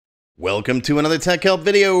Welcome to another Tech Help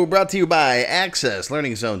video brought to you by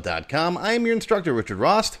AccessLearningZone.com. I am your instructor, Richard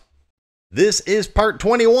Rost. This is part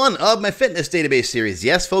 21 of my fitness database series.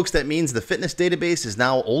 Yes, folks, that means the fitness database is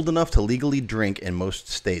now old enough to legally drink in most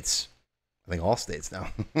states. I think all states now.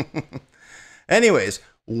 Anyways,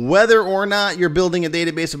 whether or not you're building a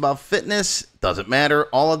database about fitness, doesn't matter.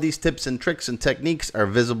 All of these tips and tricks and techniques are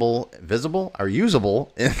usable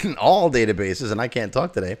in all databases, and I can't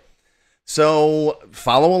talk today. So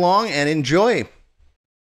follow along and enjoy.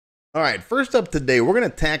 All right, first up today, we're going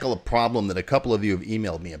to tackle a problem that a couple of you have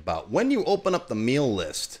emailed me about. When you open up the meal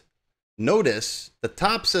list, notice the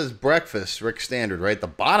top says breakfast, Rick Standard, right? The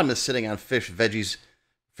bottom is sitting on fish, veggies,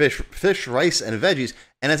 fish, rice, and veggies,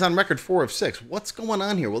 and it's on record 4 of 6. What's going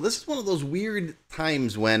on here? Well, this is one of those weird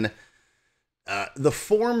times when the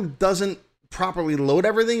form doesn't properly load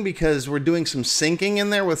everything because we're doing some syncing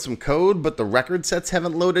in there with some code, but the record sets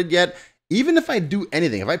haven't loaded yet. Even if I do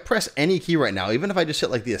anything, if I press any key right now, even if I just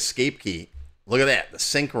hit like the escape key, look at that, the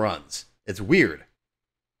sync runs. It's weird,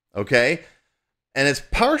 okay? And it's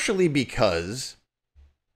partially because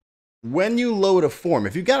when you load a form,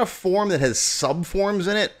 if you've got a form that has subforms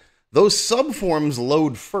in it, those subforms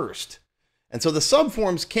load first. And so the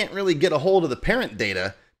subforms can't really get a hold of the parent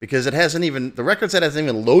data because it hasn't even, the record set hasn't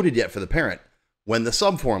even loaded yet for the parent when the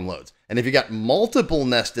subform loads. And if you got multiple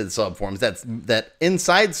nested subforms, that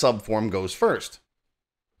inside subform goes first.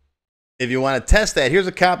 If you want to test that, here's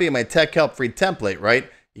a copy of my Tech Help free template, right?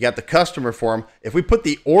 You got the customer form. If we put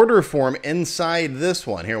the order form inside this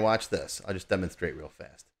one, here, watch this. I'll just demonstrate real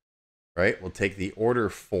fast, right? We'll take the order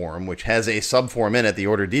form, which has a subform in it, the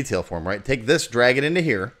order detail form, right? Take this, drag it into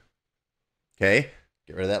here, okay?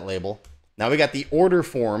 Get rid of that label. Now we got the order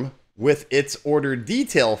form with its order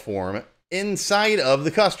detail form inside of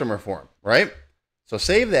the customer form, right? So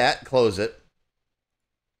save that, close it.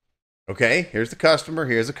 Okay, here's the customer,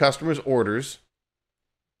 here's the customer's orders.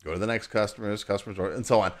 Go to the next customer's order, and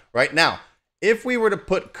so on. Right now, if we were to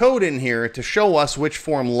put code in here to show us which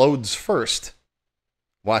form loads first,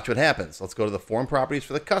 watch what happens. Let's go to the form properties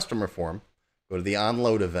for the customer form. Go to the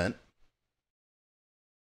onload event.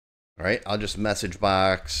 All right, I'll just message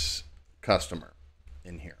box customer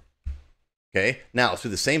in here. Okay, now let's do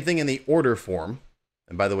the same thing in the order form.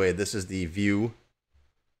 And by the way, this is the View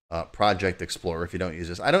Project Explorer if you don't use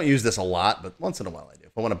this. I don't use this a lot, but once in a while I do.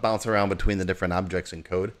 If I want to bounce around between the different objects in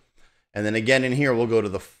code. And then again in here, we'll go to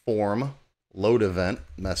the form load event,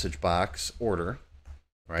 message box, order,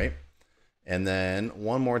 right? And then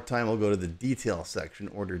one more time, we'll go to the detail section,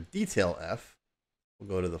 order detail F. We'll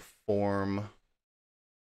go to the form.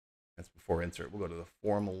 That's before insert. We'll go to the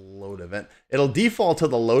form load event. It'll default to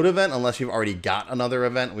the load event unless you've already got another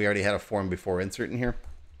event. We already had a form before insert in here.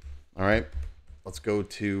 All right. Let's go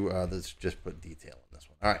to, let's just put detail in this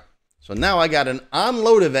one. All right. So now I got an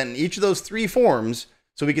onload event in each of those 3 forms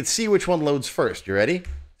so we could see which one loads first. You ready?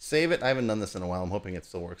 Save it. I haven't done this in a while. I'm hoping it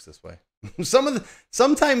still works this way.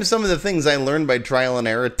 Sometimes some of the things I learned by trial and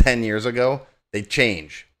error 10 years ago, they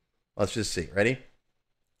change. Let's just see. Ready?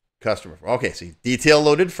 Customer. Okay, so detail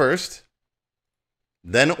loaded first,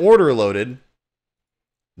 then order loaded,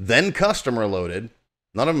 then customer loaded.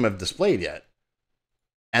 None of them have displayed yet.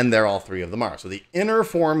 And they're all 3 of them are. So the inner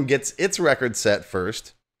form gets its record set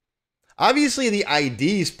first. Obviously, the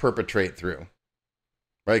IDs perpetrate through,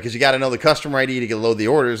 right? Because you got to know the customer ID to load the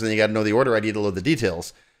orders, and then you got to know the order ID to load the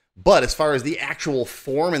details. But as far as the actual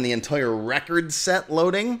form and the entire record set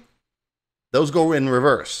loading, those go in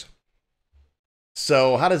reverse.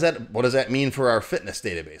 So what does that mean for our fitness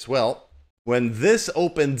database? Well, when this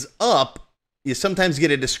opens up, you sometimes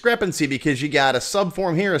get a discrepancy because you got a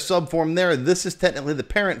subform here, a subform there. This is technically the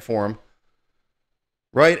parent form,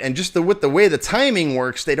 right? And just with the way the timing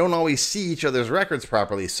works, they don't always see each other's records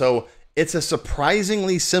properly. So it's a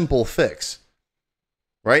surprisingly simple fix,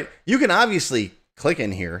 right? You can obviously click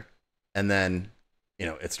in here and then,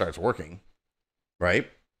 it starts working,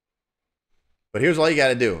 right? But here's all you got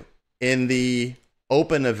to do. In the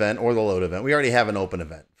open event or the load event, we already have an open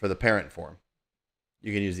event for the parent form.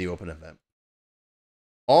 You can use the open event.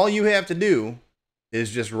 All you have to do is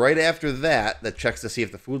just right after that checks to see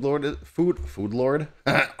if the food lord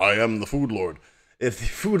I am the food lord. If the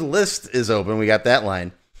food list is open, we got that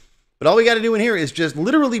line. But all we got to do in here is just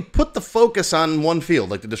literally put the focus on one field,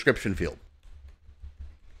 like the description field.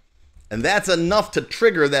 And that's enough to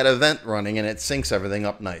trigger that event running, and it syncs everything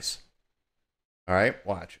up nice. All right,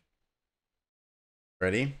 watch.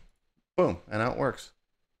 Ready? Boom, and how it works.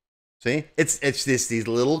 See? It's these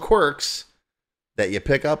little quirks that you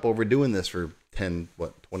pick up over doing this for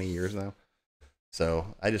 20 years now.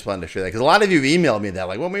 So I just wanted to share that because a lot of you emailed me that,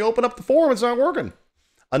 like, when we open up the form, it's not working.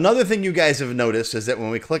 Another thing you guys have noticed is that when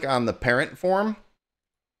we click on the parent form,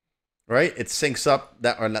 right, it syncs up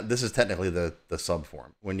that, or not, this is technically the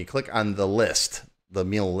subform. When you click on the list, the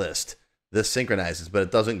meal list, this synchronizes, but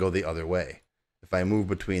it doesn't go the other way. If I move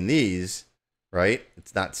between these, right,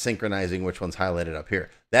 it's not synchronizing which one's highlighted up here.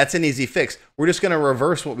 That's an easy fix. We're just going to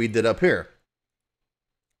reverse what we did up here,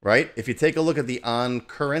 right? If you take a look at the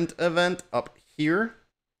onCurrent event up here,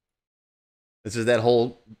 this is that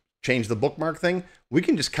whole change the bookmark thing. We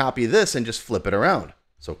can just copy this and just flip it around.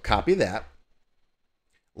 So copy that.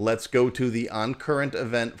 Let's go to the onCurrent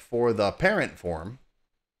event for the parent form.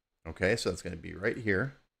 Okay, so that's going to be right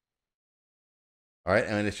here. All right,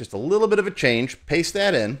 and it's just a little bit of a change. Paste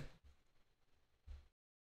that in.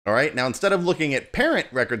 All right, now instead of looking at parent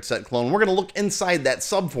record set clone, we're going to look inside that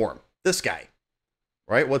subform. This guy,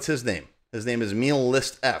 right? What's his name? His name is meal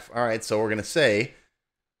list F. All right, so we're going to say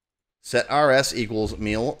set rs equals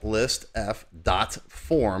meal list F dot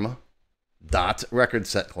form dot record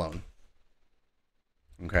set clone.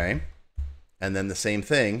 Okay, and then the same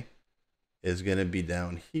thing is going to be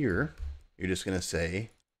down here. You're just going to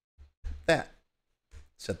say that.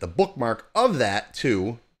 Set the bookmark of that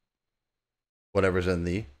to whatever's in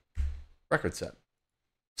the record set.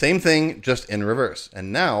 Same thing, just in reverse.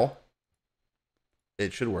 And now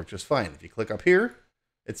it should work just fine. If you click up here,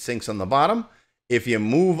 it syncs on the bottom. If you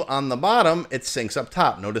move on the bottom, it syncs up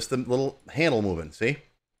top. Notice the little handle moving, see?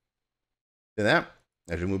 See that?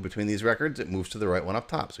 As you move between these records, it moves to the right one up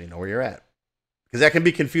top, so you know where you're at. Because that can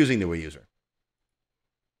be confusing to a user.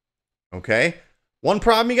 Okay? One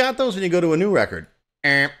problem you got, though, is when you go to a new record.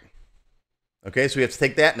 Okay, so we have to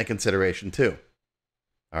take that into consideration, too.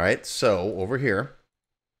 All right, so over here,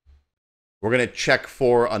 we're going to check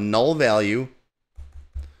for a null value.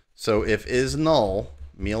 So if is null,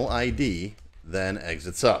 meal ID, then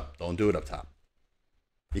exits up. Don't do it up top.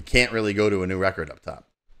 You can't really go to a new record up top.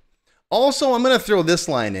 Also, I'm going to throw this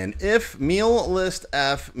line in. If meal list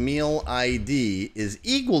F meal ID is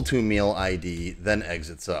equal to meal ID, then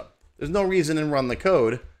exits up. There's no reason to run the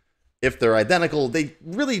code. If they're identical, they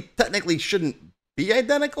really technically shouldn't be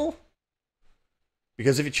identical.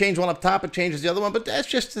 Because if you change one up top, it changes the other one. But that's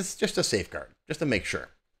just a safeguard, just to make sure.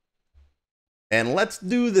 And let's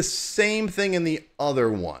do the same thing in the other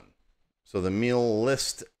one. So the meal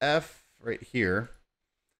list F right here.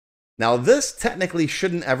 Now this technically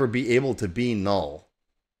shouldn't ever be able to be null.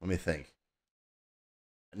 Let me think.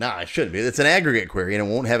 No, it shouldn't be. It's an aggregate query and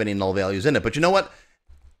it won't have any null values in it. But you know what?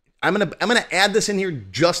 I'm gonna add this in here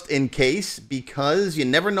just in case, because you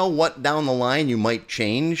never know what down the line you might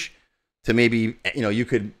change to maybe, you know, you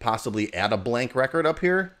could possibly add a blank record up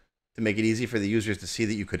here to make it easy for the users to see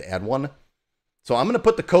that you could add one. So I'm going to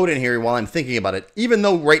put the code in here while I'm thinking about it, even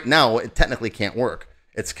though right now it technically can't work.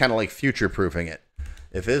 It's kind of like future-proofing it.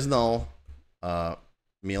 If is null,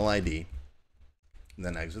 meal ID,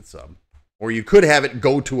 then exit sub. Or you could have it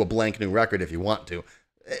go to a blank new record if you want to.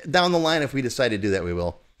 Down the line, if we decide to do that, we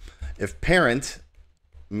will. If parent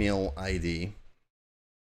meal ID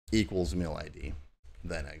equals meal ID,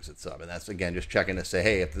 then exit sub. And that's, again, just checking to say,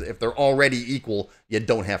 hey, if they're already equal, you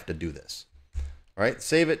don't have to do this. All right,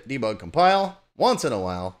 save it, debug, compile once in a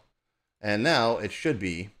while. And now it should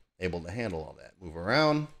be able to handle all that. Move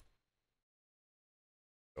around.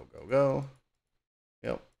 Go, go, go.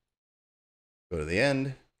 Yep. Go to the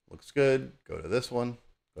end. Looks good. Go to this one.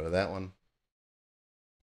 Go to that one.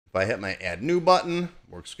 If I hit my add new button,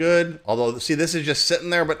 works good. Although, see, this is just sitting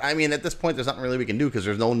there. But, I mean, at this point, there's nothing really we can do because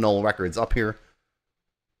there's no null records up here.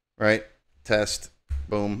 Right? Test.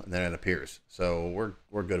 Boom. And then it appears. So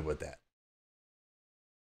we're good with that.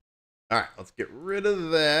 All right. Let's get rid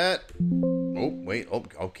of that. Oh, wait.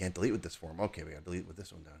 Oh, can't delete with this form. Okay, we got to delete with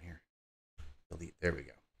this one down here. Delete. There we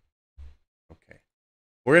go. Okay.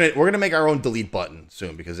 We're gonna make our own delete button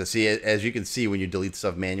soon because see, as you can see, when you delete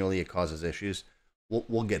stuff manually, it causes issues.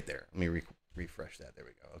 We'll get there. Let me refresh that. There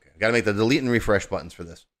we go. Okay. Got to make the delete and refresh buttons for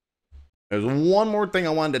this. There's one more thing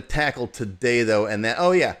I wanted to tackle today, though, and that,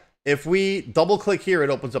 oh yeah, if we double click here, it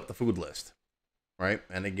opens up the food list, right?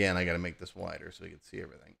 And again, I got to make this wider so you can see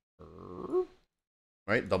everything.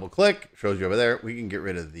 Right? Double click, shows you over there. We can get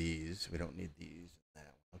rid of these. We don't need these.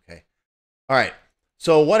 Okay. All right.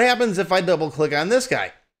 So what happens if I double click on this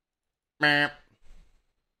guy? Oh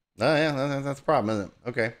yeah, that's a problem, isn't it?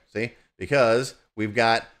 Okay. See, because we've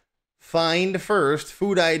got find first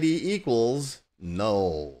food ID equals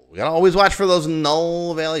null. We gotta always watch for those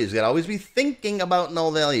null values. We gotta always be thinking about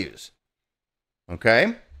null values.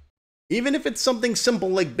 Okay. Even if it's something simple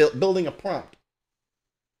like building a prompt.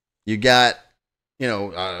 You got, you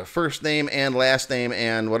know, first name and last name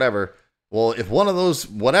and whatever. Well, if one of those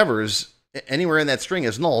whatevers anywhere in that string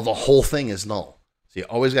is null, the whole thing is null. So you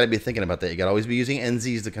always got to be thinking about that. You got to always be using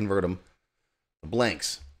NZs to convert them to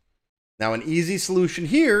blanks. Now, an easy solution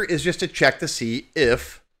here is just to check to see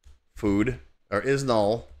if food or is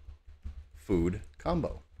null food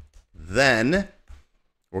combo. Then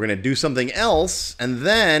we're going to do something else, and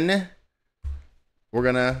then we're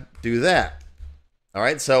going to do that. All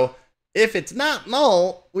right, so if it's not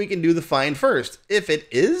null, we can do the find first. If it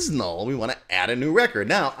is null, we want to add a new record.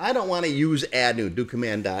 Now, I don't want to use add new, do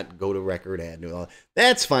command dot, go to record, add new.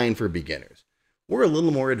 That's fine for beginners. We're a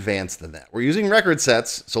little more advanced than that. We're using record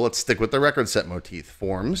sets, so let's stick with the record set motif.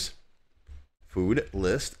 Forms, food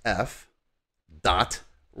list f, dot,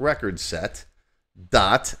 record set,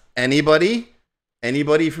 dot, anybody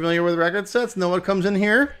familiar with record sets? Know what comes in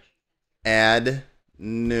here? Add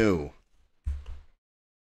new.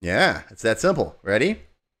 Yeah, it's that simple. Ready?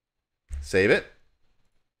 Save it.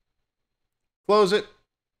 Close it.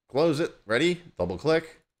 Close it. Ready? Double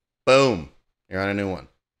click. Boom. You're on a new one.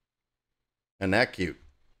 Isn't that cute?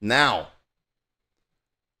 Now,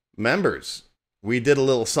 members, we did a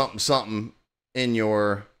little something something in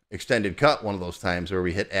your extended cut one of those times where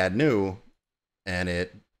we hit add new and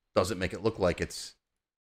it doesn't make it look like it's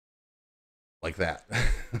like that,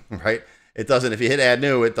 right? It doesn't. If you hit add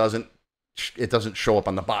new, it doesn't show up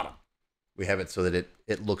on the bottom. We have it so that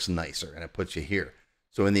it looks nicer and it puts you here.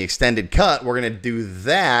 So in the extended cut, we're going to do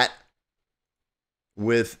that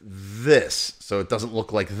with this. So it doesn't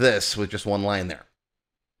look like this with just one line there.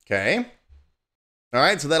 Okay. All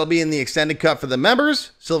right. So that'll be in the extended cut for the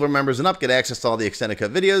members. Silver members and up get access to all the extended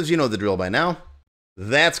cut videos. You know the drill by now.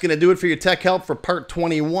 That's going to do it for your tech help for part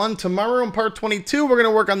 21. Tomorrow in part 22, we're going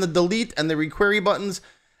to work on the delete and the requery buttons.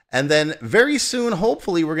 And then very soon,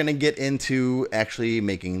 hopefully, we're going to get into actually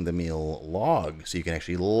making the meal log. So you can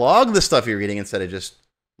actually log the stuff you're eating instead of just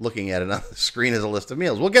looking at it on the screen as a list of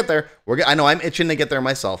meals. We'll get there. I know I'm itching to get there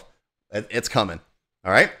myself. It's coming.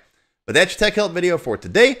 All right. But that's your tech help video for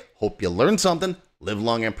today. Hope you learned something. Live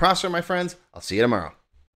long and prosper, my friends. I'll see you tomorrow.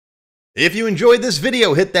 If you enjoyed this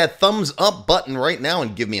video, hit that thumbs up button right now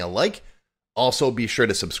and give me a like. Also, be sure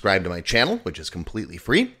to subscribe to my channel, which is completely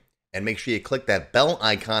free. And make sure you click that bell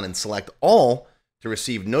icon and select all to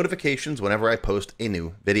receive notifications whenever I post a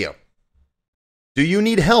new video. Do you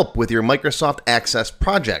need help with your Microsoft Access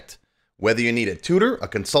project? Whether you need a tutor, a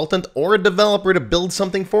consultant, or a developer to build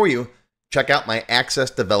something for you, check out my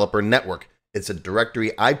Access Developer Network. It's a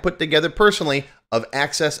directory I put together personally of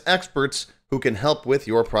Access experts who can help with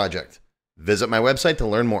your project. Visit my website to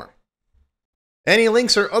learn more. Any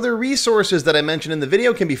links or other resources that I mentioned in the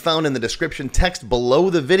video can be found in the description text below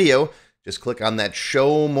the video. Just click on that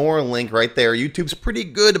show more link right there. YouTube's pretty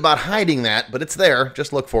good about hiding that, but it's there.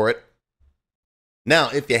 Just look for it. Now,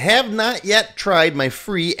 if you have not yet tried my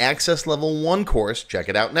free Access Level 1 course, check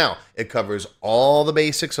it out now. It covers all the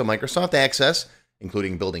basics of Microsoft Access,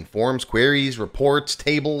 including building forms, queries, reports,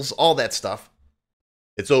 tables, all that stuff.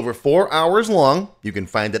 It's over 4 hours long. You can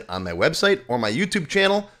find it on my website or my YouTube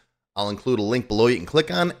channel. I'll include a link below you can click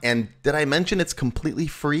on. And did I mention it's completely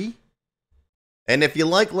free? And if you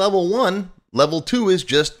like level 1, level 2 is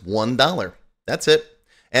just $1. That's it.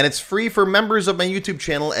 And it's free for members of my YouTube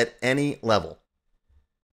channel at any level.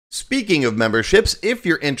 Speaking of memberships, if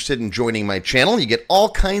you're interested in joining my channel, you get all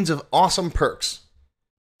kinds of awesome perks.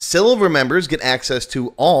 Silver members get access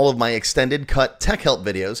to all of my extended cut tech help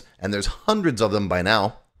videos, and there's hundreds of them by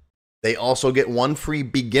now. They also get one free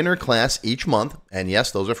beginner class each month, and yes,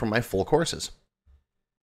 those are from my full courses.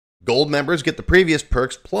 Gold members get the previous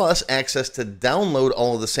perks plus access to download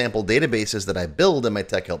all of the sample databases that I build in my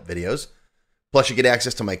tech help videos. Plus you get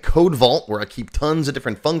access to my code vault where I keep tons of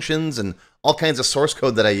different functions and all kinds of source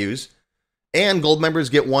code that I use. And gold members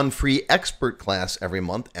get one free expert class every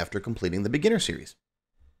month after completing the beginner series.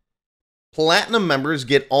 Platinum members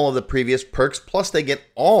get all of the previous perks, plus they get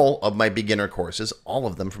all of my beginner courses, all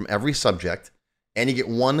of them from every subject, and you get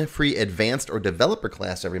one free advanced or developer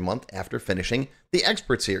class every month after finishing the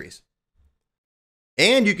expert series.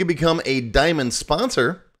 And you can become a diamond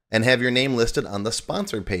sponsor and have your name listed on the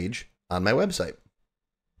sponsor page on my website.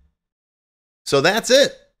 So that's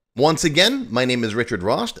it. Once again, my name is Richard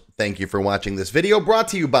Rost. Thank you for watching this video brought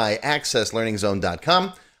to you by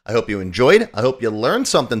AccessLearningZone.com. I hope you enjoyed. I hope you learned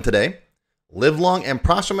something today. Live long and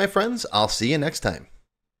prosper, my friends. I'll see you next time.